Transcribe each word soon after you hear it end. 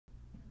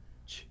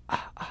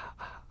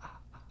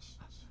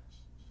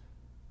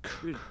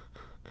Dude,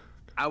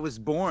 I was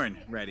born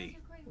Wait, ready. are you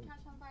recording Catch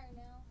on Fire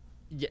now?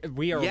 Yeah,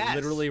 we are Yes.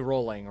 literally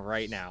rolling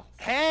right now.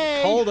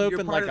 Hey, Cold you're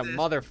open part like a of this.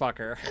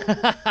 motherfucker.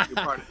 You're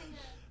part of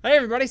Hey,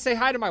 everybody, say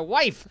hi to my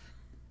wife.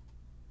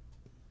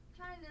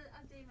 Trying to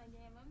update my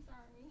game. I'm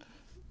sorry.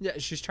 Yeah,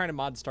 she's trying to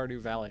mod Stardew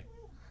Valley.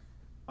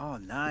 Oh,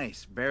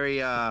 nice. Very,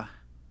 yeah,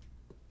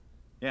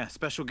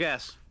 special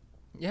guest.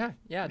 Yeah,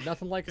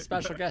 nothing like a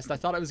special guest. I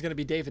thought it was going to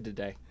be David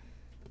today.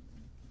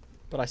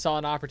 But I saw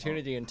an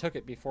opportunity and took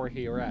it before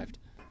he arrived.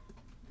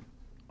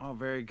 Oh,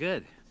 very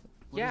good.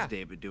 What Yeah. is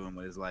David doing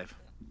with his life?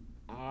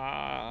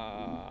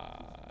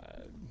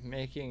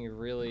 Making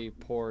really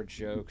poor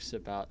jokes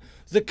about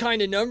the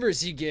kind of numbers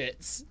he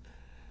gets.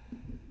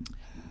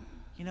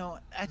 You know,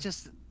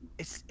 it's.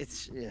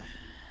 Yeah,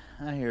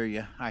 I hear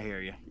you.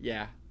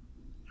 Yeah.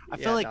 I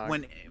Yeah, feel like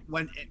dog.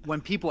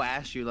 when people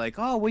ask you like,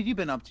 oh, what have you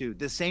been up to?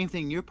 The same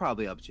thing you're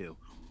probably up to: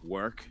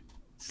 work,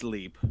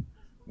 sleep,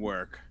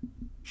 work,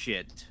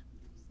 shit,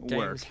 Games,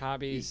 work.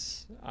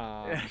 hobbies,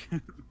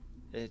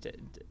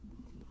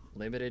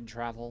 limited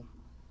travel.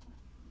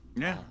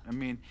 Yeah, I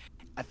mean,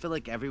 I feel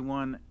like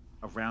everyone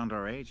around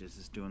our age is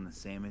just doing the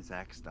same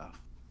exact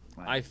stuff.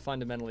 Like, I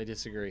fundamentally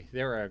disagree.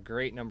 There are a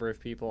great number of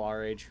people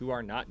our age who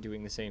are not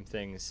doing the same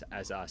things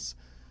as us.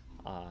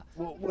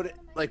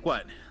 like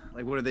what?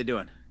 Like what are they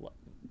doing?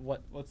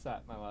 What's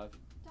that, my love?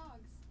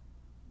 Dogs.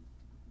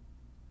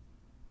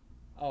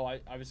 Oh, I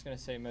was gonna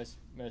say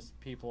most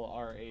people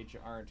our age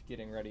aren't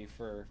getting ready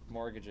for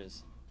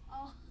mortgages.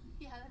 Oh,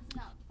 yeah, that's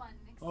not fun.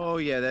 Oh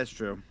yeah, that's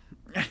true.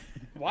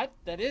 What?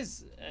 That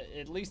is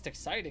at least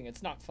exciting.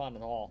 It's not fun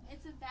at all.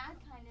 It's a bad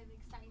kind of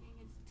exciting.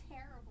 It's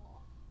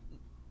terrible.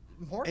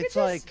 Mortgages? It's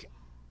like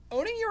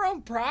owning your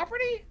own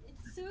property?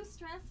 It's so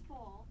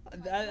stressful.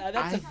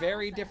 That's a I-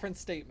 very different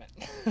statement.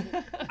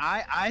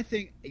 I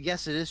think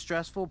yes, it is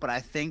stressful, but I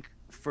think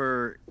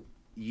for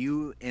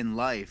you in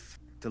life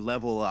to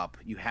level up,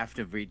 you have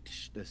to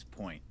reach this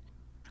point.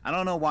 I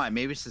don't know why.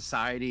 Maybe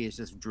society is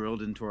just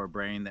drilled into our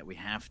brain that we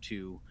have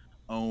to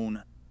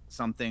own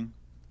something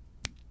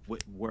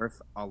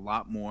worth a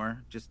lot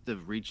more just to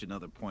reach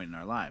another point in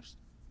our lives.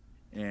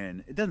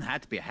 And it doesn't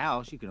have to be a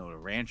house. You can own a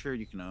rancher.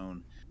 You can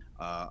own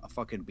a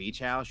fucking beach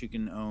house. You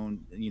can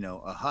own,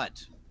 a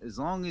hut. As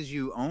long as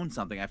you own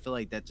something, I feel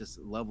like that just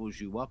levels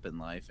you up in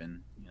life.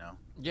 And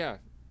Yeah.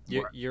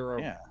 More- You're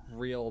a yeah.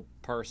 real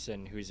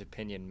person whose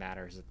opinion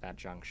matters at that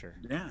juncture.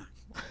 yeah,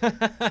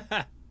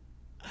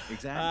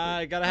 exactly.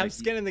 I gotta have Like-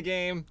 skin in the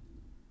game.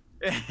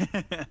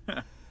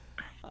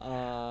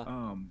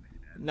 um,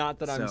 Not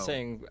that I'm So-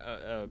 saying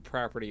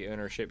property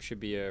ownership should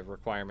be a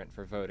requirement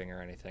for voting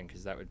or anything,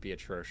 because that would be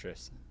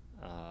atrocious.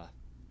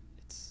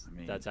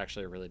 That's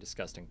actually a really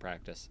disgusting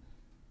practice.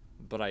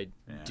 But I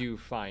Yeah. do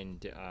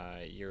find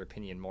your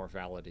opinion more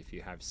valid if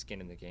you have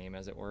skin in the game,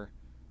 as it were.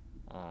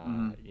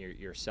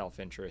 Your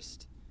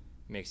self-interest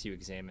makes you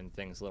examine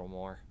things a little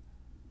more.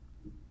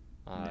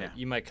 Yeah.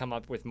 You might come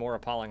up with more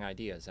appalling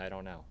ideas, I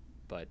don't know.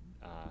 But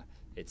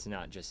it's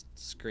not just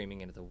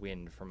screaming into the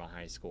wind from a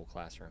high school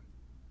classroom.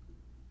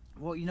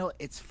 Well,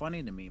 it's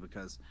funny to me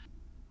because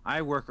I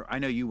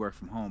know you work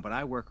from home, but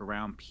I work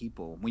around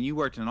people. When you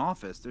worked in an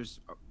office, there's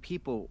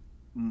people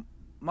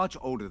much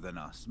older than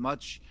us,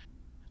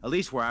 at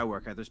least where I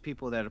work at, there's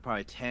people that are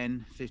probably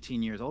 10,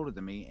 15 years older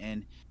than me.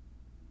 And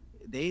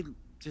they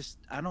just,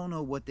 I don't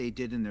know what they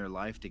did in their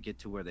life to get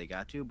to where they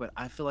got to, but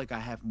I feel like I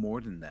have more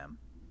than them.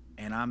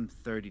 And I'm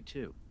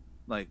 32.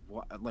 Like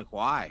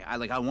why? I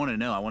want to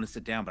know. I want to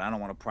sit down, but I don't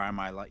want to pry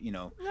my life.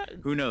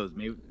 Who knows?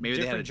 Maybe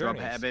they had a Different drug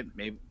journeys. habit.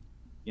 Maybe,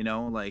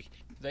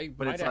 They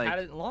But might it's have like- had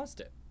it and lost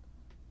it.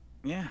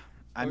 yeah.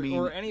 I Or, mean,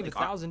 or any of like,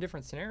 1,000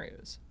 different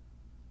scenarios.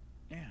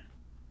 yeah.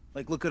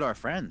 Like, look at our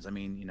friends. I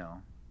mean,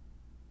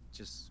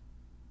 just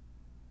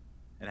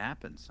it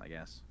happens. I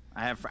guess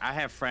I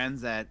have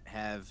friends that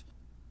have.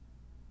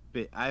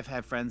 I've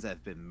had friends that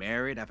have been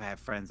married. I've had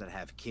friends that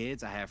have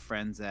kids. I have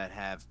friends that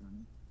have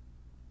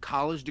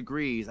college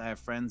degrees. I have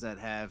friends that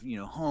have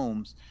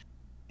homes,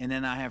 and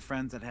then I have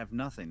friends that have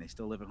nothing. They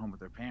still live at home with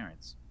their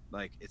parents.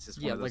 Like it's just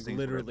one Yeah, of those like things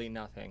where literally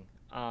nothing.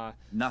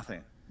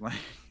 nothing. Like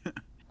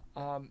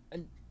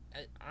And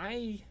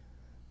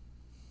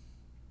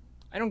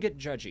I don't get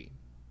judgy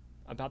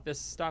about this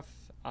stuff.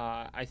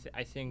 I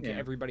think Yeah.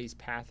 everybody's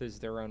path is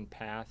their own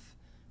path,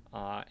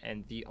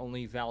 and the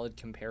only valid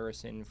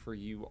comparison for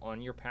you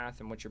on your path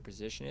and what your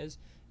position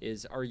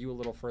is are you a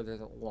little further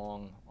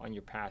along on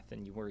your path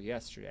than you were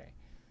yesterday?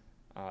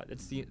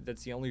 That's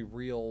the only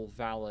real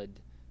valid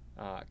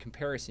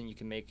comparison you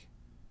can make.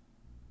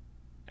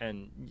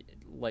 And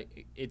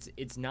like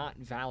it's not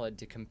valid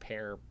to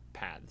compare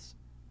paths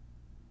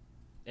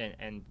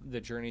and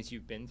the journeys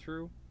you've been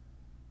through,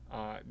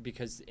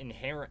 because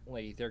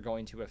inherently they're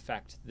going to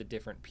affect the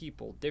different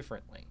people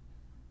differently.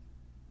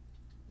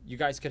 You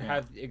guys could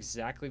have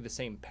exactly the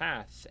same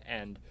path,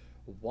 and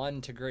one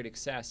to great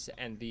success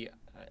and the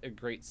a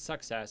great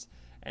success,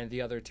 and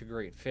the other to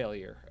great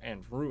failure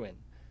and ruin.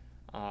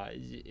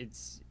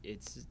 It's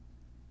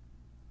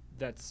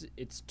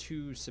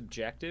too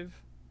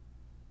subjective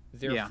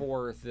Yeah.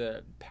 Therefore,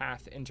 the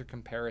path into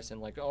comparison,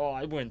 like, oh,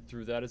 I went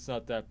through that, it's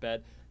not that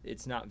bad,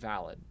 it's not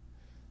valid.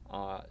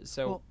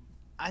 So, Well,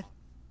 I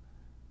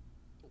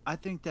I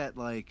think that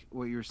like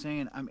what you're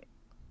saying. I mean,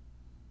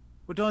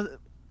 but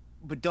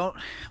don't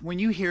when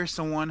you hear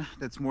someone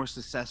that's more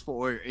successful,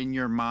 or in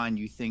your mind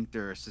you think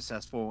they're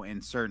successful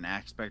in certain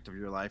aspect of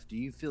your life, do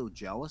you feel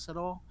jealous at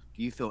all?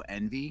 Do you feel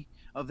envy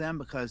of them?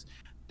 Because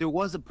there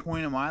was a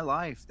point in my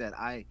life that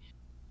I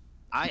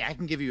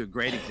can give you a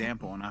great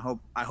example, and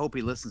I hope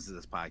he listens to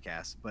this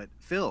podcast. But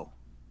Phil,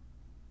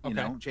 okay.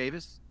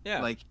 Chavis,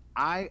 Yeah. like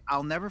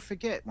I'll never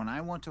forget when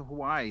I went to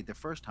Hawaii the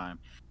first time.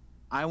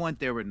 I went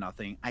there with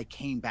nothing. I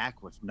came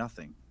back with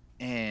nothing,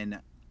 and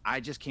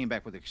I just came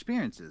back with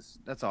experiences.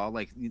 That's all.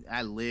 Like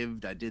I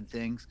lived, I did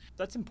things,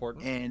 That's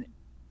important. and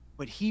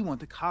but he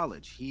went to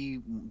college. He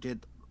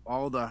did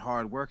all the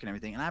hard work and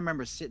everything. And I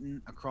remember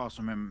sitting across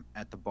from him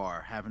at the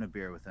bar, having a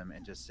beer with him,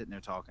 and just sitting there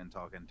talking.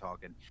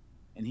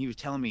 And he was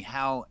telling me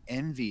how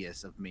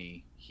envious of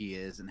me he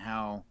is, and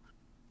how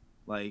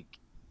like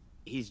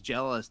he's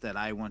jealous that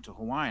I went to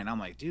Hawaii. And I'm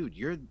like, dude,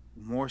 you're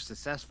more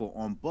successful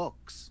on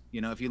books.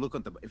 If you look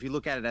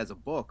at it as a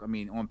book, I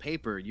mean, on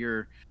paper,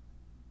 you're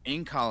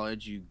in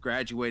college, you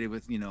graduated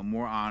with,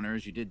 more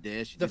honors, you did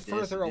this, you The did this,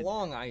 further you did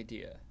along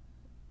idea.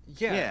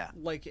 Yeah, Yeah.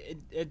 like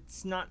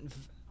it's not.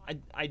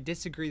 I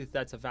disagree that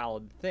that's a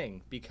valid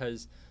thing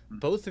because Mm.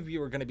 both of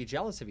you are going to be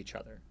jealous of each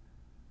other.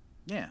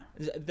 Yeah.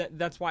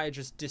 That's why I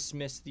just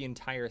dismissed the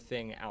entire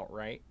thing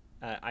outright.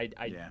 I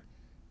Yeah.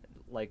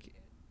 like.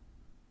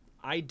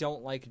 I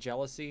don't like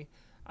jealousy.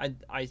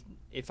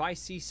 If I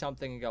see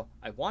something and go,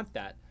 I want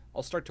that,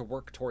 I'll start to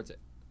work towards it.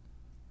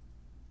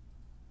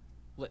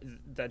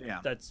 Yeah.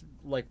 That's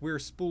like we're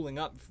spooling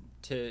up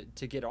to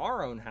get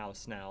our own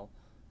house now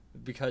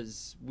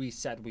because we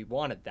said we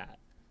wanted that.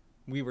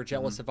 We were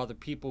jealous of other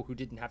people who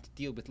didn't have to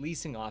deal with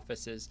leasing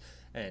offices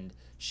and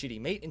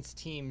shitty maintenance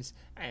teams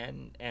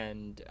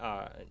and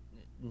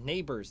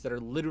neighbors that are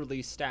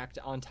literally stacked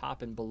on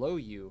top and below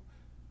you.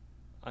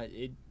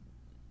 It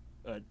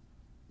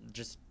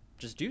just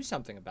do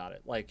something about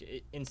it.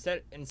 Like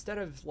instead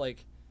of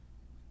like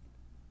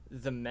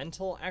the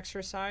mental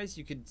exercise,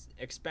 you could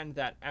expend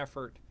that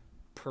effort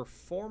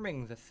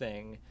performing the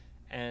thing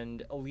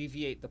and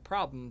alleviate the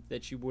problem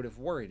that you would have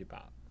worried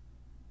about.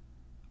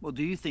 Well,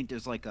 do you think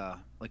there's like a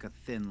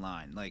thin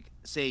line? Like,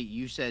 say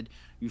you said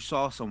you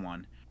saw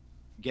someone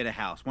get a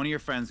house. One of your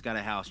friends got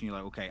a house, and you're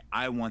like, okay,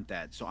 I want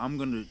that, so I'm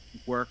going to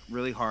work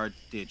really hard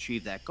to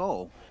achieve that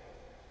goal.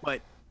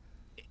 But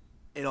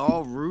it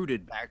all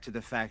rooted back to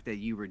the fact that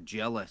you were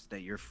jealous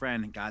that your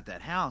friend got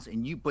that house,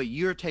 but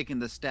you're taking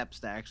the steps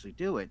to actually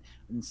do it.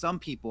 And some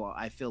people,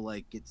 I feel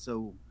like,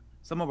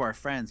 some of our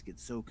friends get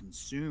so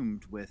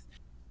consumed with,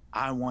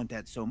 I want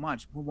that so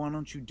much. Well, why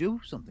don't you do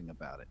something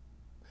about it?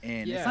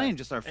 And it's not Yeah, even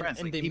just our friends,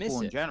 and like they miss people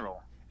in it.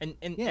 general. And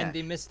Yeah.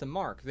 they miss the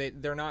mark.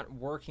 They're not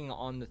working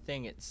on the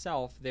thing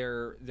itself.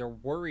 They're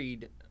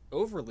worried,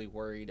 overly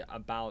worried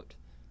about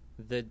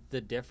the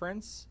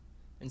difference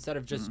instead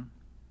of just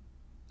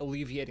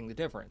alleviating the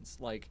difference.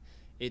 Like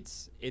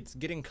it's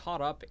getting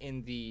caught up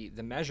in the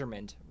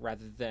measurement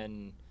rather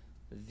than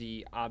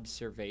the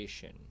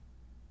observation.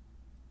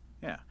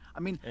 Yeah. I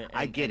mean, And,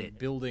 I get and it.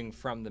 building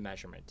from the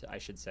measurement, I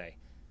should say.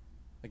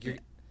 Like you're,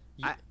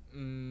 I-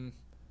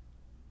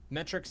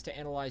 metrics to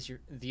analyze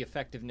the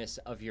effectiveness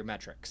of your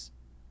metrics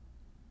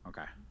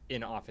Okay.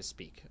 in office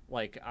speak.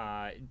 Like,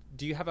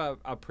 do you have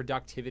a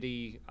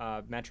productivity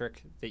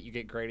metric that you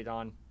get graded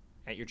on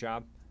at your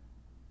job?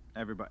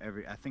 I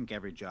think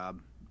every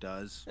job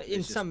does. In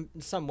It's just-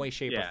 some way,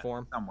 shape, or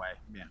form. some way.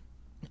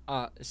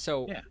 Yeah.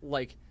 So Yeah.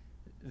 like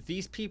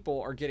these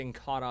people are getting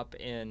caught up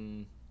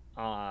in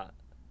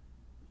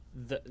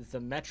the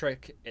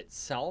metric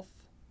itself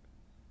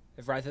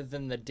rather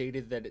than the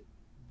data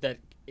that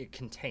it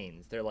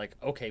contains. They're like,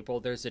 okay, well,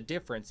 there's a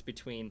difference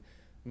between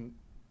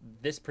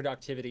this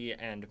productivity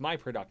and my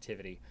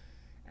productivity,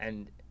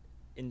 and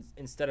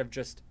instead of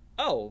just,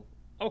 oh,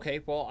 okay,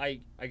 well,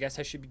 I guess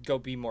I should go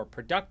be more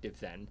productive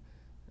then.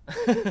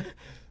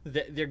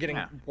 They're getting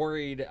Yeah.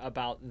 worried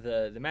about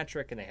the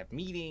metric, and they have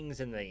meetings,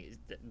 and they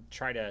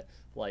try to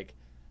like,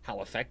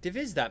 how effective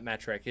is that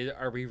metric?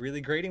 Are we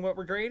really grading what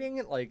we're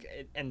grading?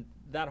 Like, and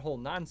that whole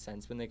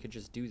nonsense when they could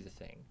just do the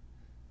thing.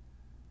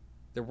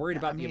 They're worried Yeah,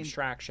 about I the mean-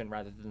 abstraction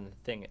rather than the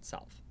thing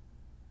itself.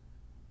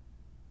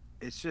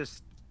 It's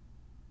just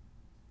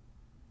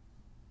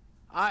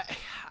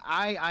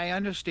I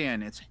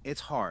understand it's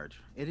hard.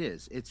 It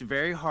is. It's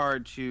very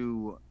hard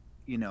to,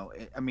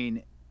 I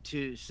mean,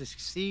 to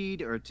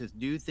succeed or to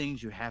do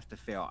things, you have to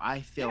fail.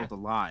 I failed a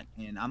lot,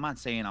 and I'm not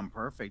saying I'm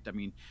perfect. I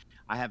mean,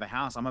 I have a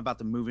house. I'm about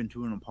to move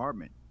into an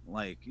apartment.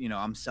 Like,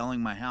 I'm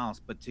selling my house,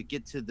 but to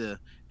get to the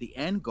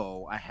end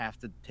goal, I have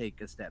to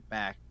take a step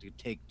back to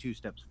take two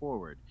steps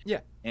forward. Yeah.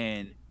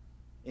 And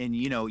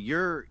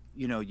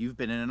you've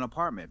been in an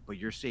apartment, but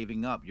you're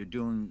saving up, you're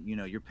doing,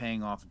 you're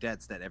paying off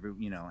debts that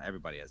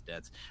everybody has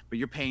debts, but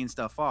you're paying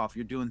stuff off,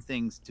 you're doing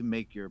things to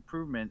make your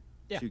improvement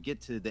Yeah. to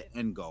get to the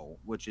end goal,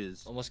 which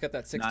is Almost got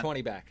that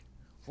 620 back.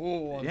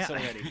 Oh, I'm so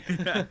ready.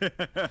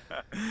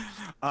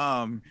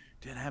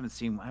 Dude, I haven't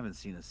seen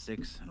a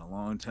 6 in a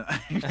long time.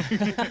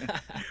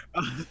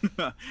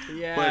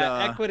 Yeah,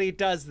 But equity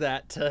does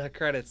that to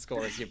credit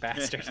scores, you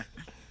bastard.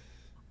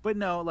 but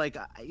no, like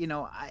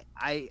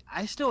I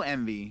still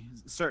envy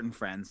certain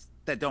friends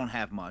that don't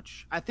have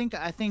much. I think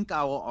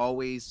I will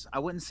always. I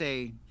wouldn't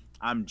say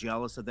I'm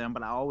jealous of them,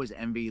 but I always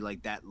envy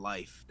like that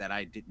life that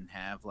I didn't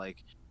have.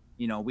 Like,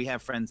 we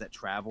have friends that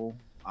travel.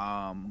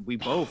 We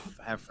both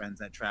have friends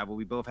that travel.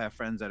 We both have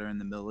friends that are in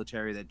the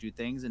military that do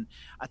things, and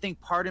I think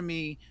part of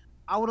me,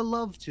 I would have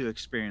loved to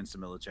experience the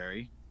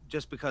military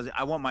just because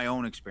I want my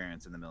own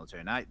experience in the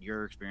military, not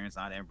your experience,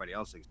 not everybody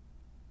else's.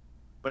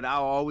 But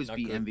I'll always Not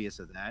be good. envious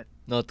of that.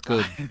 Not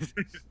good.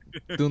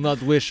 Do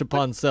not wish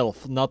upon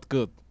self. Not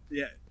good.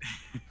 Yeah.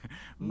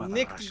 Mother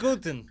Nicht Russia.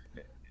 guten.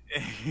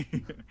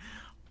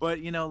 But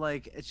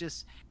like it's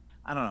just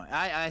I don't know.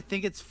 I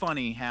think it's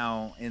funny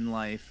how in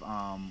life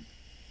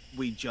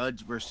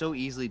we're so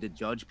easily to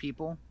judge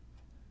people,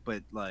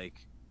 but like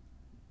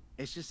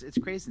it's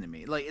crazy to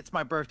me. Like it's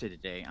my birthday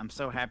today. I'm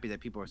so happy that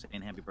people are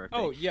saying happy birthday.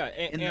 Oh yeah,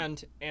 In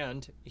the-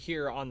 and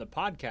here on the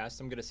podcast,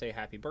 I'm gonna say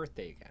happy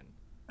birthday again.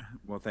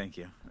 Well, thank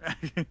you.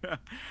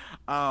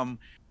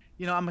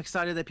 I'm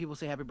excited that people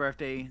say happy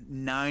birthday.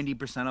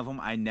 90% of them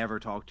I never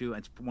talk to.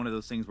 It's one of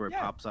those things where it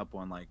Yeah. pops up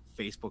on like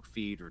Facebook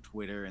feed or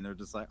Twitter, and they're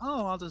just like,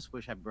 "Oh, I'll just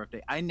wish happy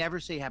birthday." I never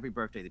say happy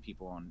birthday to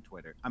people on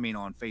Twitter. I mean,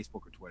 on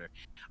Facebook or Twitter.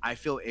 I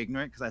feel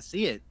ignorant because I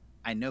see it.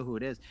 I know who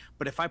it is.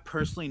 But if I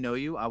personally know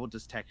you, I will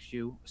just text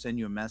you, send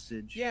you a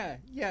message. Yeah,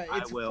 I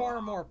it's will.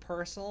 far more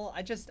personal.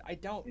 I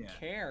don't Yeah.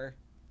 care.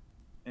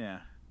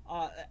 Yeah.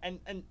 And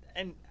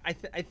I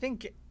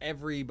think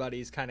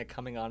everybody's kind of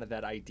coming onto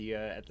that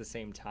idea at the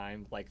same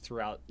time, like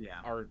throughout Yeah.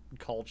 our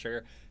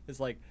culture, is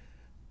like,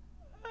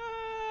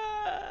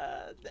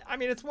 I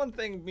mean, it's one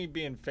thing me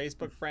being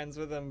Facebook friends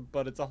with them,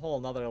 but it's a whole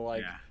nother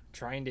like Yeah.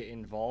 trying to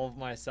involve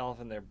myself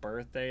in their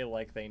birthday,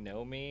 like they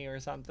know me or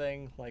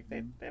something. Like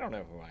they don't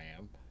know who I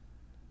am.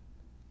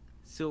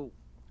 So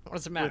What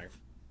does it matter?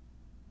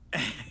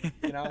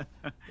 with...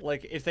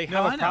 Like if they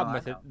No, have I a know, problem I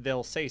with it, know.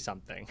 they'll say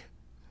something,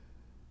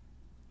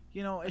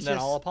 it's and just then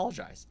I'll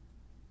apologize.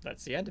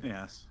 That's the end of it.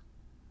 Yes.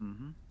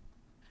 Mm-hmm.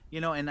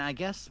 And I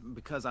guess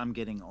because I'm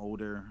getting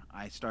older,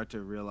 I start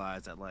to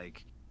realize that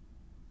like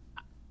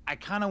I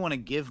kind of want to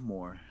give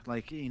more.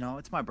 Like,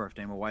 it's my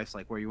birthday. My wife's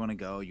like, "Where you want to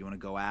go? You want to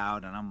go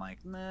out?" And I'm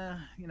like, "Nah,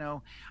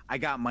 I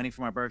got money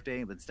for my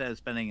birthday, but instead of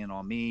spending it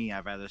on me,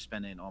 I'd rather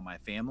spend it on my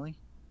family.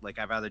 Like,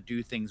 I'd rather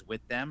do things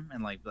with them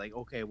and like,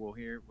 okay, well,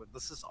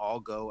 let's just all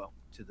go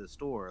to the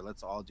store.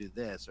 Let's all do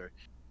this, or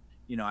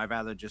I'd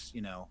rather just,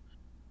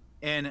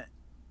 and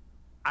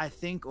I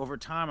think over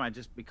time I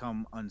just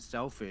become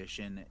unselfish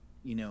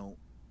you know,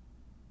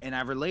 and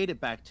I relate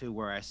it back to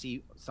where I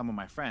see some of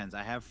my friends.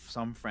 I have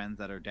some friends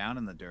that are down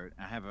in the dirt.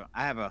 I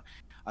have a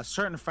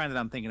certain friend that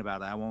I'm thinking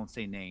about. I won't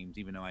say names,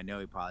 even though I know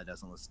he probably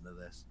doesn't listen to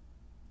this.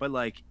 But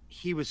like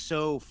he was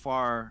so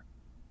far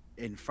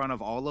in front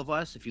of all of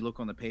us. If you look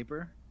on the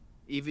paper,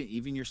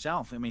 even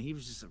yourself. I mean, he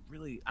was just a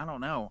really I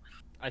don't know.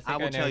 I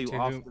will think tell you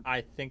off.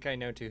 I think I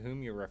know to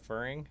whom you're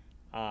referring.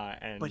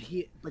 And But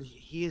he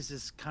is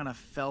just kind of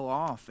fell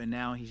off, and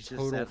now he's just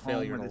Total at home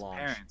failure with to his launch.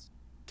 parents.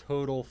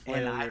 total And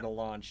failure to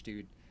launch,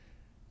 dude.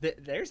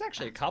 There's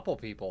actually a couple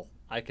people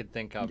I could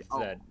think of Oh,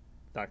 that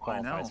I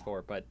qualifies know.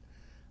 for, but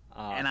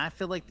And I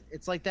feel like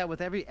it's like that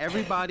with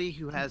everybody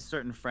who has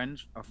certain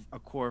friends, a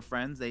core of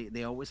friends.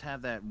 They always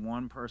have that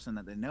one person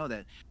that they know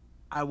that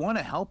I want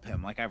to help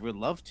him. Like I would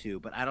love to,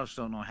 but I just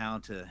don't know how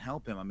to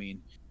help him. I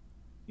mean,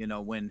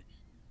 when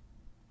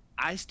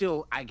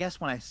I guess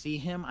when I see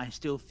him, I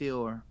still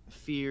feel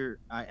fear.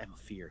 I have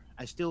fear.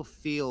 I still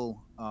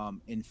feel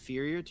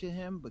inferior to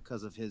him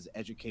because of his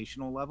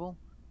educational level.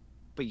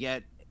 But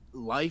yet,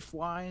 life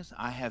wise,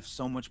 I have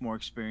so much more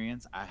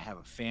experience. I have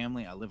a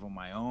family. I live on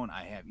my own.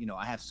 I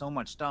have so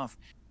much stuff.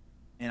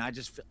 And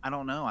I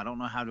don't know. I don't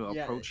know how to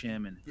Yeah, approach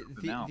him and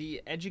help him out.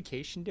 the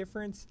education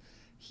difference,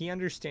 he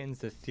understands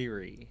the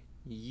theory.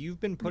 You've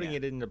been putting Yeah.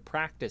 it into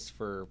practice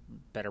for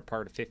better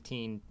part of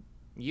 15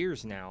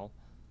 years now.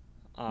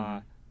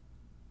 Mhm.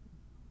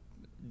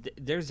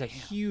 There's a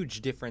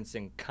huge difference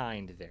in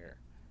kind there,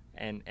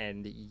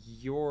 and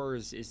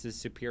yours is the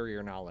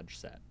superior knowledge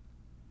set.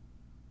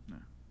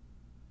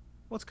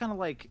 Well, it's kind of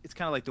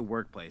like the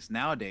workplace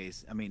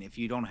nowadays. I mean, if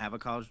you don't have a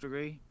college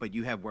degree but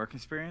you have work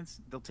experience,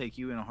 they'll take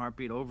you in a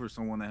heartbeat over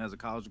someone that has a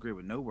college degree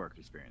with no work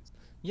experience.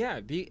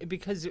 Yeah,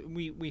 because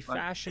we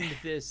fashioned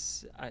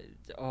this.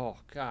 Oh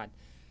God,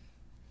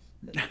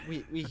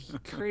 we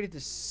created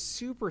this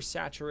super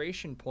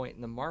saturation point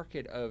in the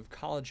market of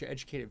college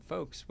educated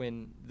folks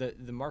when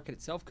the market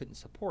itself couldn't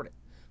support it.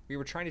 We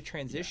were trying to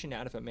transition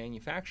out of a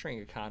manufacturing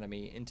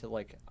economy into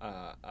like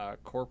a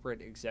corporate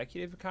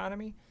executive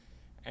economy,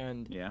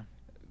 and Yeah.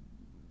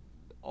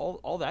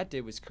 all that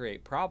did was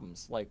create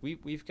problems. Like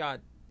we've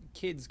got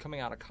kids coming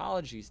out of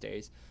college these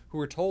days who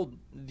are told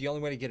the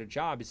only way to get a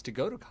job is to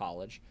go to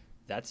college.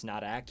 That's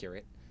not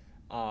accurate.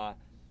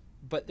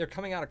 but they're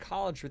coming out of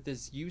college with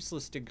this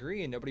useless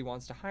degree and nobody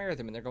wants to hire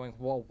them. And they're going,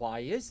 well, why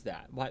is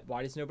that?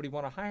 Why does nobody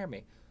want to hire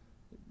me?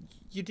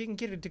 You didn't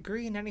get a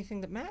degree in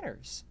anything that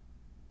matters.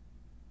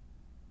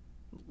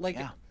 Like,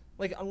 Yeah.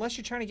 like unless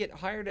you're trying to get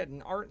hired at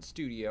an art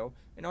studio,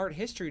 an art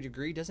history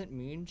degree doesn't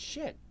mean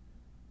shit.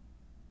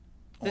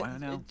 Oh, I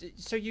know.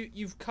 So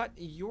you've cut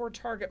your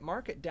target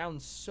market down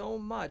so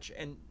much,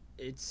 and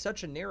it's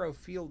such a narrow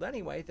field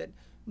anyway that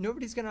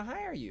nobody's going to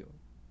hire you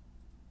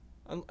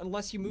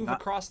unless you move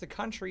across the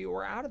country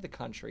or out of the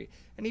country.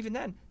 And even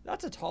then,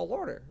 that's a tall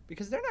order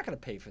because they're not going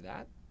to pay for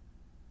that.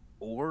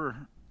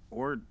 Or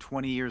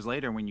 20 years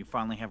later when you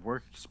finally have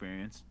work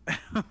experience,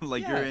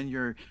 like Yeah. you're in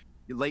your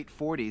late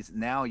 40s,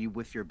 now you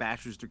with your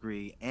bachelor's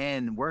degree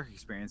and work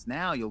experience,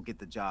 now you'll get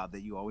the job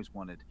that you always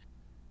wanted.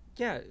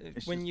 Yeah,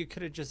 It's when just- you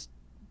could have just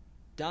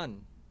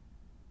done.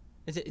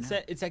 It's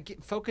Yeah.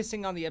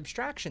 focusing on the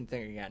abstraction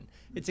thing again.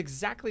 It's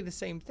exactly the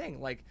same thing.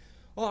 Like,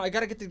 oh, I got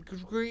to get the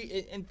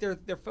degree, and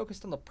they're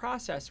focused on the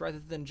process rather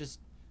than just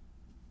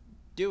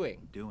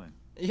doing.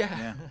 Yeah.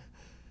 Yeah.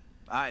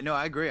 I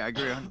agree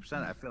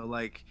 100%. I feel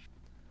like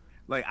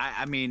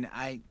I mean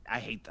I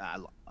hate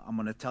I'm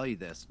gonna tell you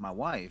this. My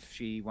wife,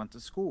 she went to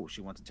school.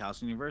 She went to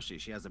Towson University.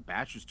 She has a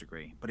bachelor's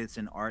degree, but it's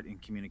in art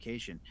and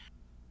communication.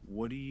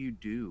 What do you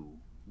do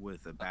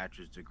with a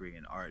bachelor's degree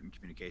in art and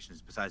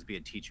communications besides be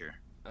a teacher?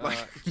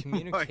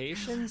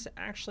 Communications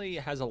actually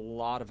has a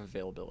lot of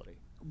availability.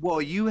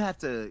 Well, you have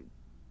to,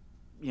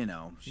 You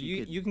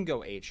can go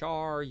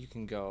HR, you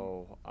can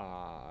go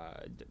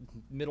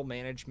middle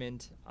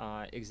management,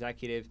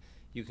 executive.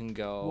 You can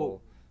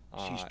go.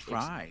 she's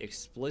tried.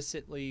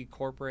 Explicitly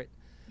corporate.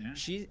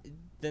 Yeah.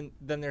 Then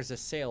there's a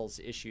sales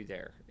issue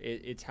there.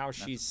 It's how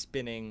she's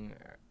spinning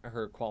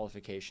her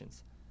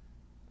qualifications.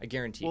 I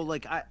guarantee. Well,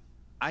 like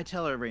I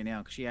tell her right now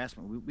because she asked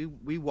me.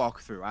 We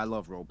walk through. I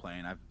love role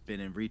playing. I've been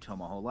in retail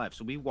my whole life,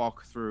 so we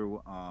walk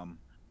through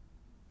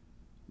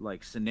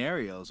like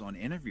scenarios on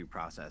interview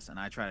process, and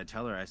I try to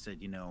tell her. I said,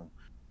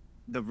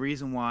 the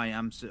reason why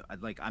I'm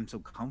so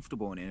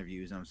comfortable in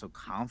interviews and I'm so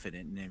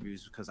confident in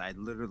interviews because I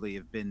literally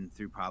have been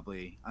through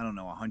probably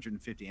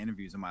 150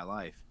 interviews in my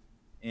life,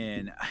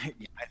 and I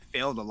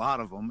failed a lot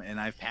of them and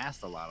I've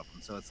passed a lot of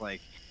them. So it's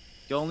like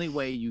the only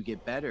way you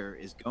get better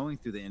is going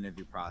through the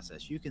interview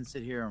process. You can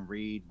sit here and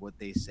read what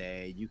they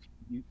say,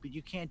 but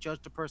you can't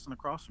judge the person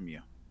across from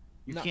you.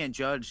 You No. can't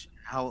judge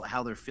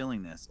how they're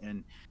feeling this,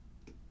 and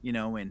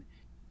and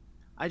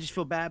I just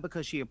feel bad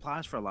because she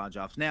applies for a lot of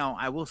jobs. Now,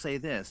 I will say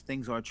this: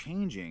 things are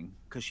changing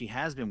because she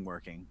has been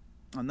working,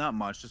 not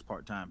much, just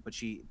part time. But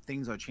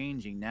things are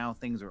changing now.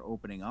 Things are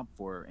opening up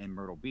for her in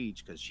Myrtle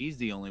Beach because she's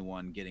the only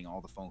one getting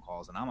all the phone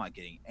calls, and I'm not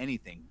getting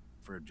anything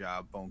for a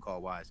job phone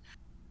call wise.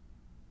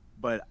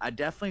 But I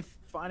definitely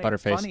find it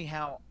Butterface. funny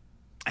how.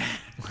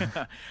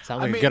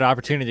 Sounds like a good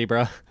opportunity,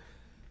 bro.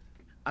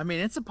 I mean,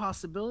 it's a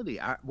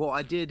possibility. I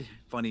did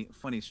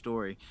funny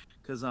story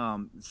because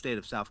the state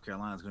of South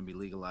Carolina is going to be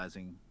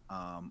legalizing.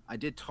 I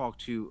did talk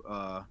to.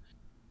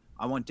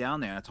 I went down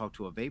there and I talked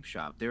to a vape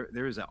shop.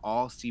 There is an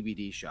all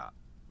CBD shop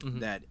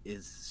that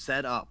is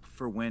set up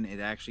for when it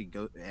actually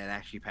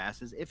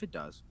passes, if it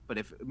does. But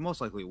if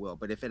most likely it will.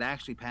 But if it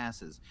actually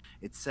passes,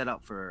 it's set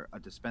up for a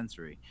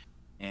dispensary.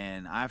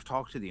 And I've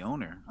talked to the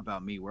owner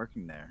about me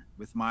working there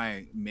with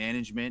my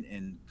management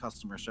and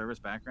customer service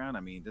background.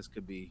 I mean, this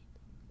could be.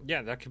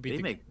 Yeah, that could be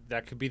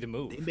the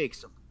move.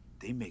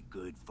 They make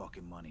good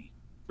fucking money.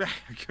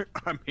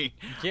 I mean,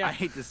 Yeah, I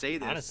hate to say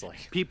this. honestly.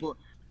 People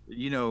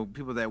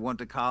that went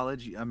to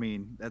college, I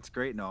mean, that's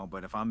great and all,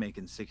 but if I'm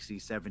making 60,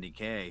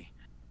 70K,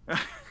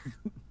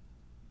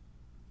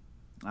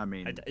 I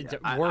mean,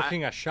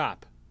 Working a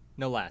shop,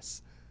 no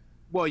less.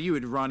 well, you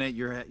would run it.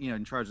 You're,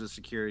 in charge of the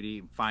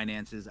security,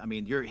 finances. I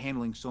mean, you're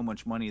handling so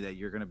much money that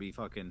you're going to be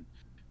fucking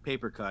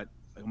paper cut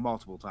like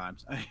multiple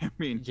times. I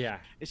mean, Yeah.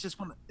 it's just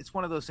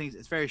one of those things.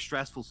 It's a very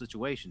stressful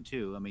situation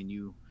too. I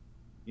mean,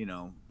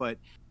 but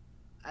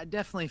I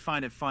definitely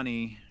find it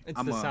funny.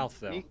 It's the South,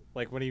 though.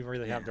 Like, what do you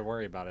really have to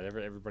worry about it?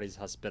 Everybody's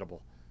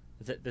hospitable.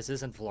 This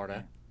isn't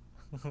Florida.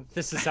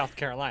 This is South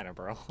Carolina,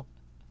 bro.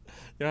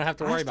 You don't have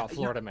to worry about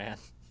Florida, man.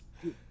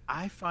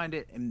 I find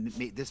it, and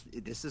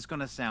this is going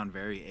to sound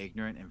very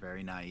ignorant and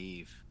very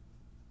naive,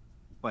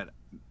 but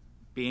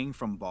being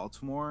from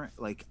Baltimore,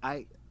 like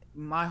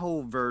my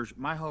whole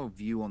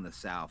view on the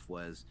South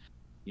was,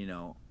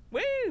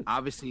 Woo!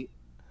 obviously,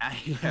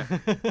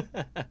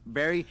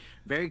 very,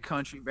 very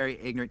country, very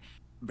ignorant,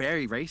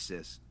 very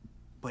racist,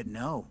 but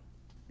no,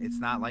 it's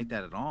not like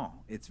that at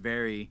all. It's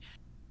very,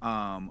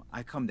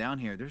 I come down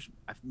here,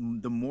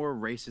 the more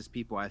racist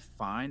people I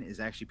find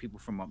is actually people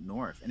from up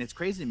north, and it's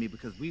crazy to me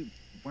because we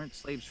weren't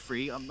slaves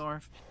free up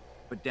north,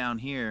 but down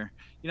here,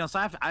 so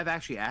I've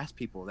actually asked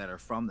people that are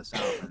from the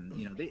South, and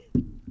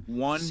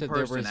So person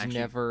there was actually,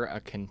 never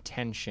a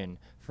contention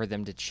for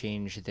them to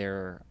change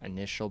their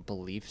initial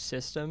belief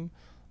system,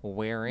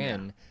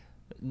 wherein,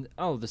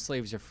 oh, the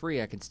slaves are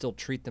free, I can still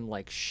treat them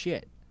like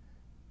shit.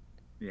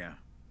 yeah.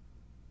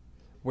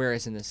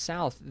 Whereas in the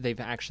South, they've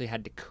actually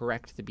had to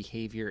correct the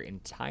behavior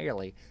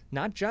entirely,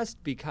 not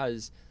just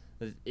because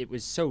It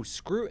was so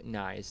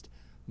scrutinized,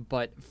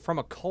 but from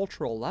a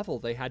cultural level,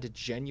 they had to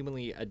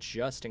genuinely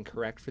adjust and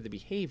correct for the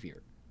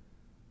behavior.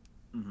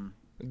 Mm-hmm.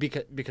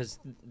 Because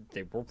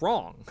they were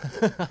wrong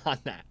on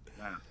that.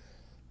 Yeah.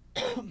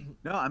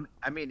 No,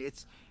 I mean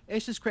it's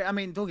just crazy. I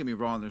mean, don't get me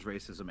wrong. There's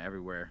racism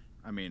everywhere.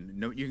 I mean,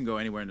 no, you can go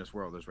anywhere in this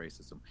world. There's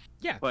racism.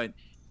 Yeah. But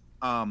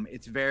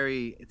it's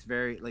very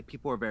like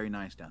people are very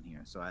nice down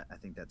here. So I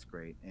think that's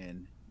great.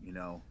 And you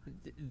know,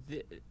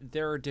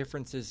 there are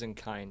differences in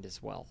kind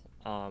as well.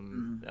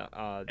 and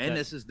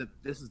this is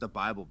the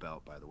Bible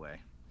Belt, by the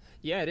way.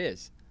 Yeah, it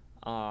is.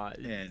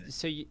 And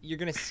So you're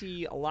going to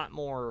see a lot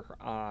more.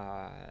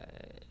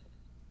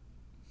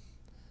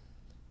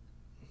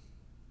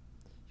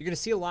 You're going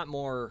to see a lot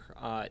more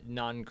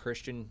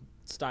non-Christian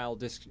style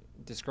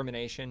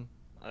discrimination,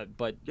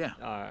 but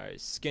yeah.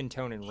 Skin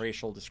tone and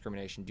racial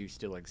discrimination do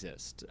still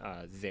exist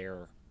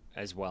there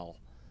as well.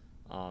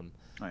 Oh,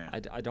 yeah.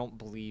 I don't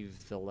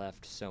believe the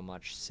left so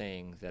much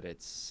saying that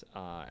it's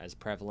as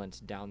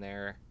prevalent down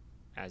there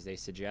as they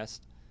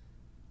suggest,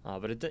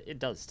 but it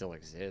does still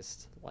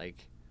exist.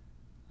 Like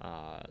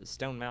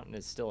Stone Mountain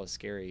is still a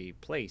scary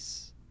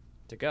place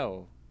to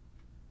go.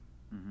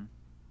 Mm-hmm.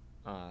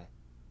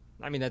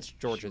 I mean, that's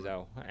Georgia, Sure.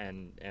 though,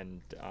 and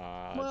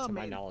Well, to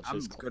my I mean, knowledge, I'm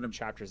those gonna-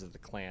 chapters of the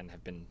Klan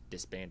have been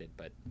disbanded,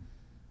 but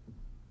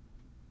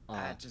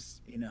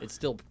just you know, it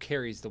still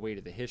carries the weight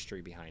of the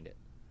history behind it.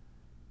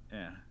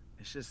 yeah,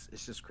 it's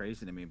just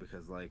crazy to me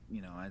because like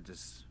you know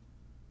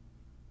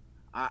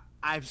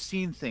I've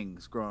seen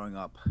things growing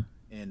up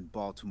in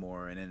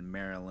Baltimore and in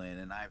Maryland,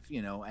 and I've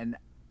you know, and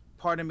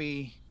part of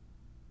me.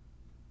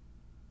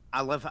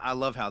 I love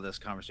how this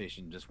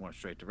conversation just went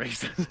straight to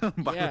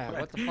racism. By Yeah, the way.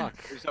 what the fuck?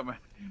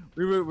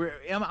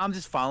 I'm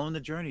just following the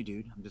journey,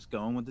 dude. I'm just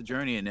going with the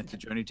journey, and if the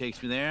journey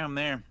takes me there, I'm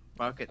there.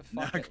 Fuck it.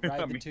 Fuck it. I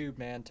Ride the mean, tube,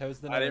 man. Toes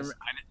the I nose.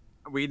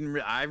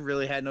 I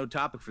really had no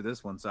topic for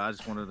this one, so I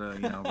just wanted to,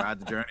 you know, ride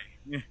the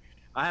journey.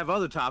 I have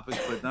other topics,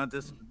 but not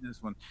this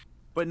one.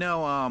 But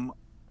no,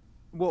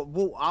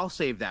 I'll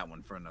save that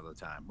one for another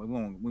time. We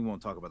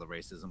won't talk about the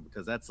racism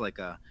because that's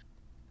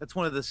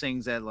one of the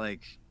things that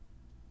like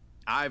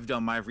I've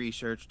done my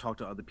research, talked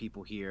to other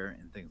people here,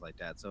 and things like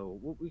that. So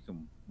we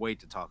can wait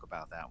to talk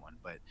about that one.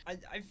 But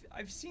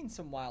I've seen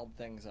some wild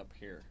things up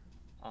here.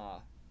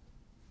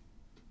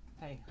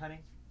 Hey,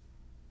 honey.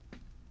 I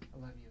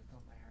love you.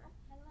 Don't my heart.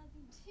 I love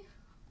you too.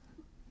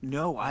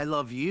 no, I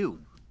love you.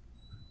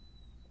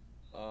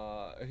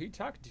 Who you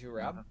talking to,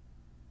 Rob?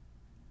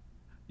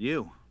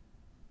 You.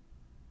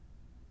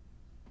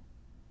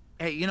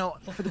 Hey, you know,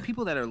 for the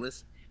people that are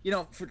listening, you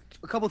know, for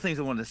a couple of things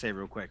I wanted to say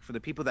real quick. For the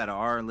people that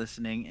are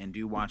listening and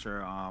do watch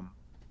our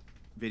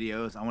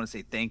videos, I want to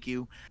say thank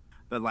you.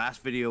 The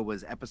last video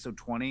was episode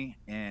 20,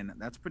 and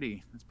that's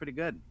pretty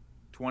good.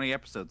 20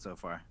 episodes so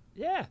far.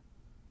 Yeah.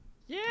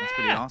 Yeah. That's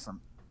pretty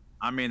awesome.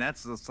 I mean,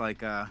 that's just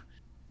like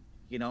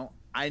you know,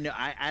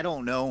 I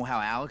don't know how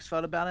Alex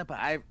felt about it, but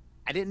I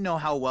didn't know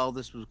how well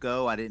this would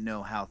go. I didn't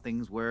know how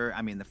things were.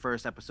 I mean, the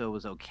first episode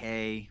was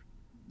okay.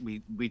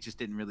 We just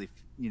didn't really,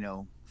 you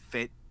know,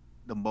 fit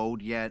the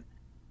mold yet.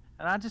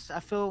 And I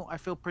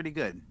feel pretty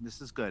good.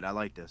 This is good. I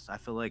like this. I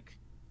feel like,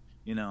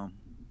 you know,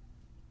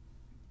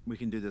 we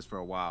can do this for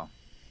a while.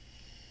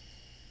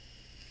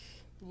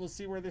 We'll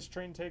see where this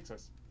train takes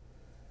us.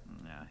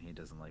 Yeah, he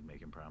doesn't like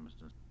making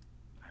promises.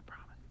 I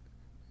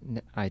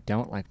promise. I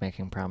don't like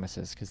making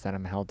promises because then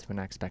I'm held to an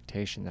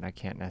expectation that I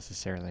can't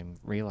necessarily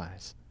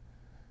realize.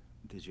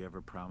 Did you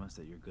ever promise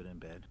that you're good in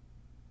bed?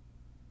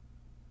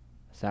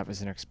 So that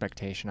was an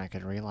expectation I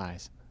could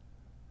realize.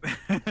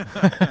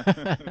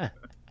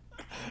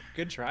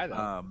 Good try, though.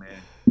 Oh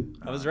man,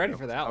 I was ready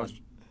for that one.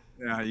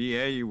 Yeah,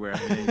 you were.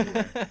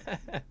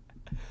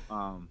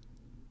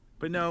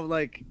 But no,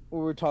 like what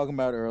we were talking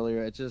about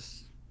earlier, it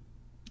just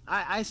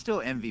I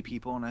still envy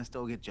people and I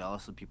still get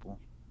jealous of people.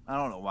 I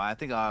don't know why. I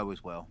think I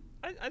always will.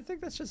 I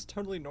think that's just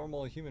totally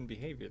normal human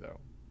behavior, though.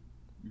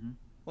 Mhm.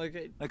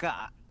 Like,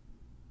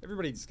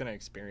 everybody's gonna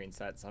experience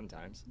that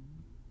sometimes.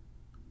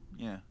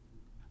 Yeah,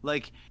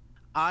 like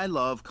I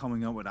love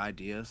coming up with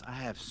ideas. I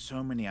have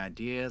so many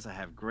ideas. I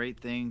have great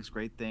things.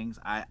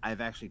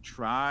 I've actually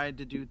tried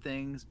to do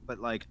things, but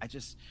like I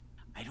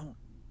don't.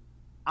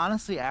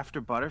 Honestly,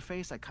 after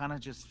Butterface, I kind of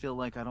just feel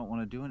like I don't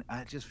want to do it.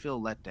 I just feel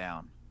let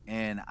down,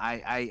 and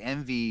I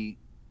envy,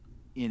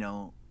 you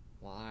know,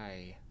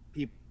 Why?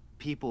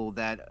 people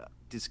that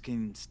just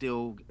can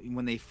still,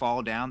 when they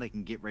fall down, they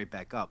can get right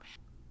back up.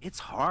 It's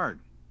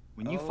hard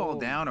when you fall Oh.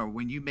 down or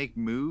when you make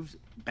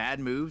bad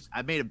moves.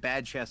 I made a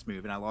bad chess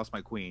move and I lost my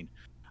queen.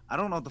 I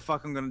don't know what the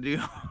fuck I'm gonna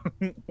do.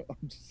 I'm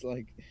just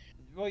like,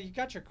 Well, you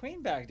got your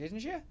queen back,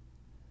 didn't you?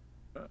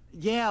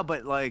 yeah,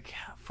 but like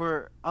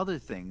for other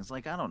things,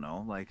 like I don't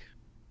know, like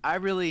I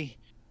really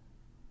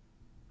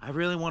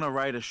want to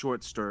write a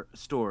short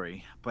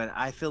story, but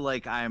I feel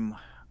like I'm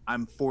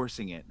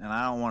forcing it, and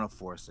I don't want to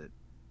force it.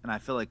 And I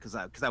feel like because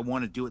I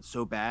want to do it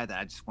so bad that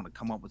I just want to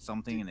come up with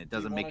something, and it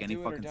doesn't make any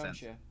fucking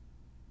sense.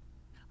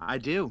 I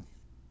do.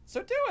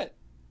 So do it.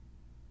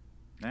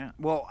 Yeah.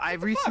 Well, I the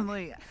fuck?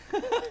 recently,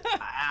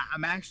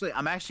 I'm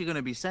actually going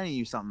to be sending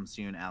you something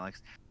soon,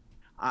 Alex.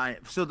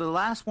 So the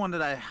last one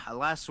that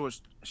last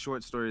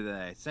short story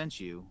that I sent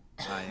you,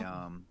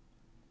 I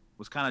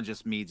was kind of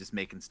just me just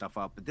making stuff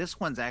up. But this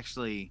one's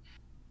actually,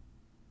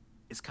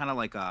 it's kind of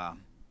like a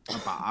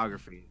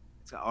biography.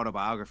 It's an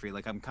autobiography.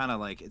 Like I'm kind of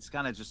like, it's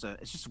kind of just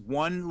it's just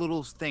one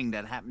little thing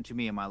that happened to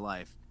me in my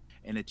life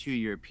in a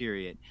 2-year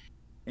period.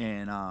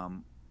 And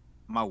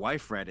my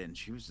wife read it and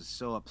she was just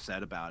so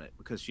upset about it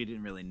because she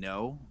didn't really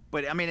know.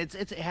 But I mean,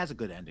 it has a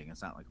good ending.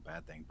 It's not like a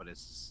bad thing, but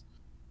it's just,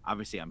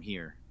 obviously I'm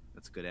here.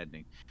 That's a good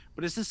ending.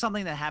 But it's just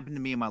something that happened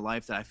to me in my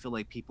life that I feel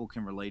like people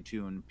can relate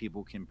to, and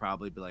people can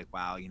probably be like,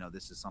 wow,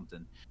 this is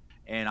something.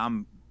 And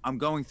I'm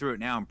going through it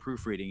now. I'm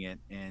proofreading it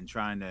and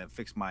trying to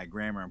fix my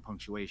grammar and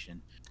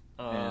punctuation.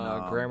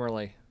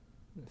 Grammarly.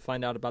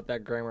 Find out about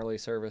that Grammarly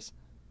service.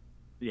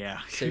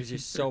 Yeah. Saves you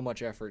so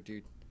much effort,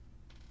 dude.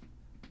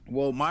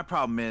 Well, my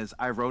problem is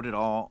I wrote it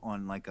all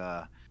on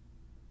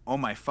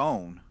on my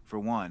phone for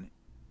one,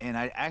 and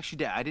I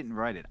didn't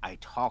write it. I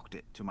talked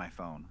it to my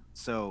phone.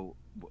 So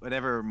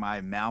whatever my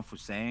mouth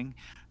was saying.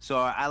 So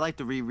I like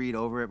to reread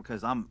over it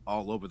because I'm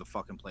all over the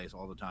fucking place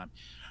all the time.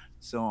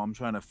 So I'm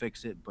trying to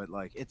fix it, but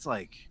it's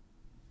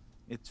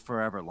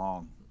forever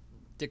long.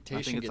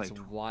 Dictation gets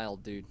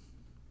wild, dude.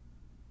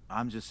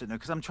 I'm just sitting there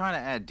because I'm trying to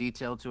add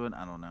detail to it.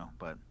 I don't know,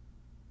 but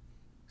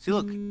see,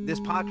 look, this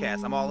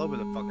podcast, I'm all over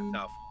the fucking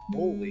stuff.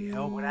 Holy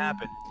hell, what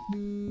happened?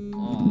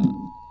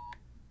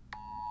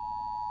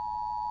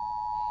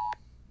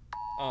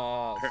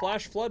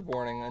 Flash flood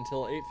warning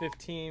until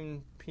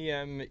 8:15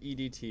 p.m.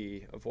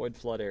 EDT. Avoid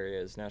flood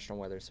areas. National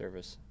Weather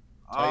Service.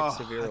 Tight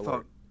severe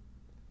alert.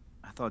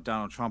 I thought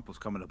Donald Trump was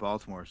coming to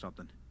Baltimore or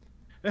something.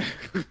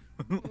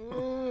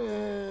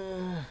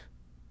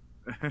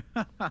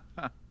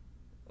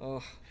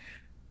 Oh.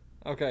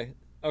 Okay.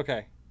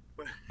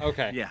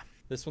 Yeah.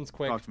 This one's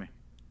quick. Talk to me.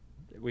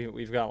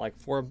 We've got like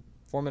four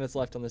minutes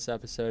left on this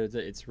episode.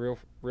 It's real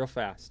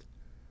fast.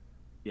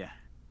 Yeah.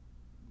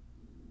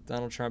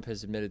 Donald Trump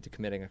has admitted to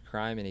committing a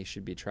crime, and he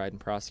should be tried and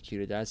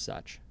prosecuted as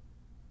such.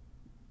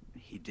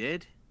 He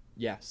did?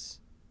 Yes.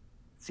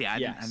 See,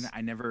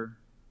 I never.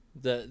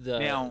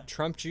 The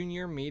Trump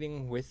Jr.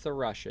 meeting with the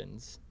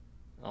Russians,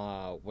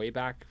 way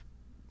back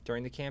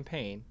during the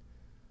campaign.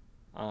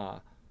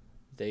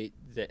 The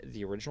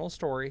original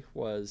story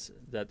was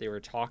that they were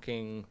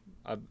talking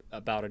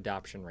about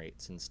adoption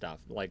rates and stuff,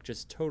 like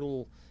just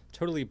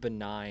totally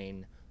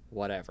benign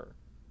whatever.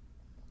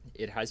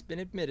 It has been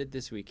admitted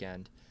this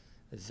weekend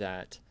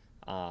that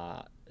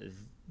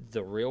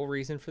the real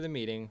reason for the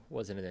meeting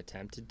was an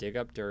attempt to dig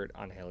up dirt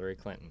on Hillary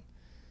Clinton.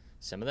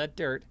 Some of that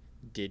dirt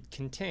did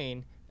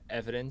contain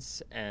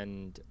evidence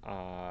and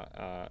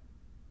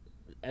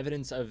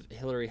evidence of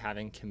Hillary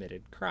having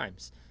committed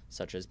crimes,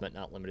 such as but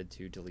not limited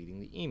to deleting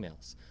the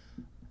emails.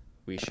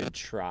 We should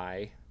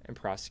try and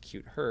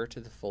prosecute her to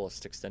the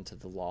fullest extent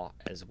of the law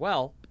as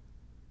well.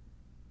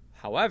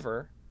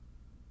 However,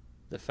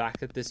 the fact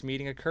that this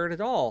meeting occurred at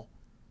all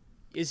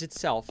is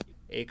itself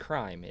a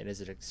crime. It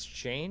is an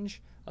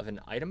exchange of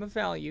an item of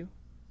value,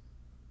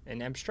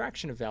 an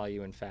abstraction of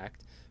value, in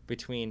fact,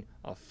 between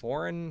a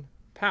foreign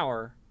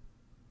power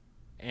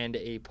and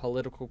a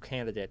political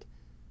candidate,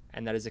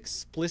 and that is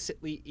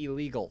explicitly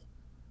illegal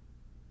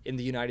in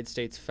the United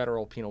States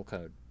Federal Penal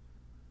Code.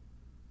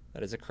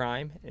 That is a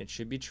crime, and it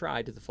should be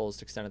tried to the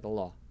fullest extent of the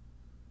law.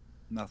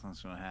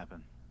 Nothing's going to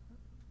happen.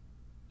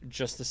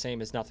 Just the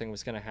same as nothing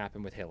was going to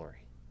happen with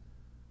Hillary.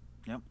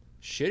 Yep.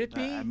 Should it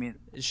be? I mean,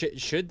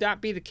 should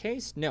that be the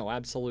case? No,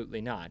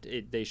 absolutely not.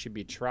 They should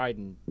be tried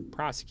and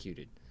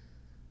prosecuted,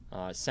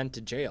 sent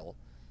to jail.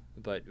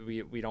 But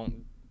we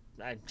don't.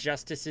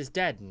 Justice is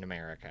dead in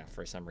America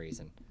for some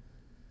reason.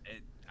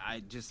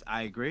 I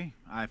agree.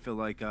 I feel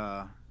like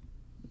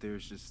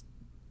there's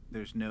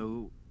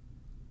no,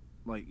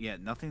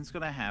 nothing's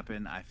gonna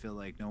happen. I feel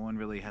like no one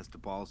really has the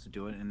balls to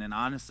do it. And then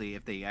honestly,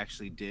 if they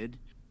actually did,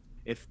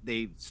 if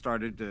they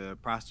started to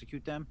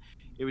prosecute them,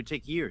 it would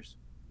take years.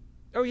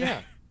 Oh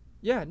yeah,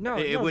 yeah. No,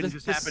 it wouldn't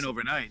just happen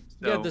overnight.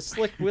 So. Yeah, the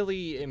Slick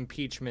Willie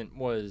impeachment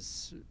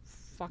was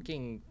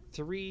fucking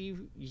 3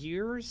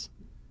 years.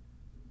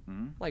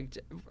 Mm-hmm. Like,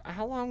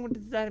 how long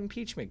did that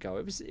impeachment go?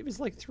 It was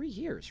like 3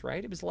 years,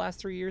 right? It was the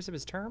last 3 years of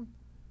his term.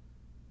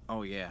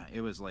 Oh yeah,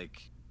 it was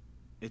like,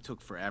 it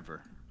took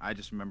forever. I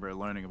just remember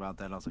learning about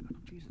that. I was like, oh,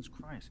 Jesus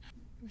Christ.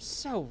 It was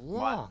so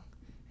long,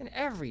 and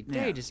every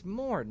day just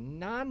more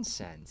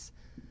nonsense.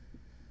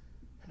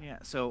 Yeah.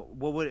 So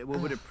what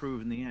would it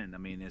prove in the end? I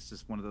mean, it's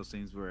just one of those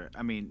things where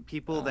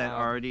people that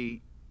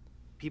already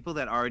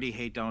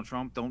hate Donald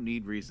Trump don't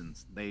need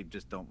reasons. They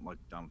just don't like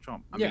Donald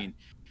Trump. I mean,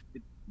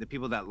 the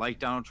people that like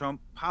Donald Trump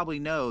probably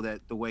know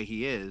that the way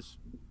he is,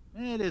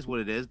 it is what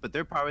it is. But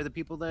they're probably the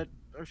people that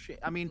are shit.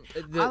 I mean,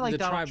 I like the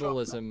Donald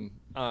tribalism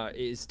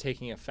is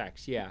taking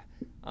effect. Yeah,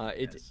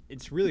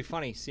 it's really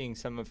funny seeing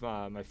some of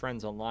my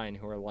friends online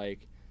who are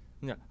like,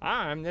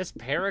 I'm this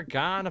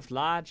paragon of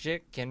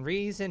logic and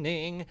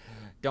reasoning.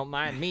 Don't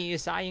mind me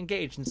as I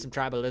engage in some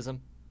tribalism.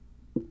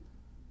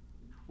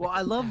 Well,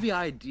 I love the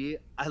idea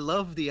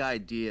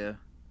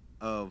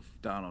of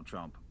Donald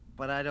Trump.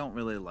 but I don't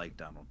really like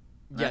Donald.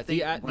 And I Yeah, think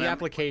the when I'm-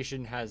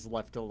 application has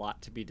left a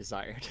lot to be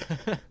desired.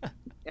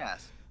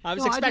 Yes. I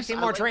was No, expecting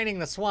more like- training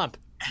the swamp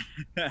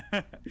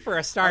for a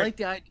I start.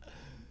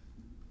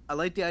 I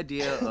like the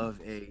idea of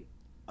a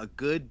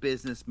good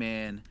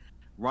businessman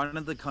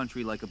running the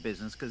country like a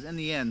business, because in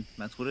the end,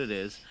 that's what it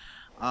is.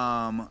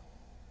 And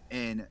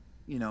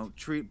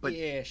treat, but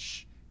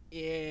Ish.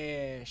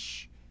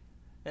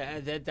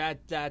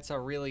 That's a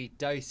really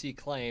dicey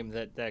claim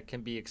that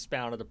can be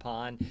expounded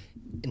upon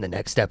in the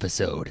next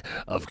episode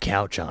of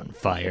Couch on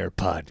Fire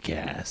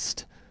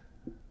podcast.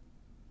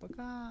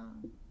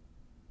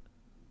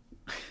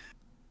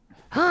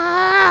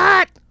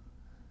 Hot.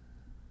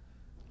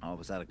 oh,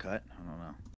 was that a cut? I don't know.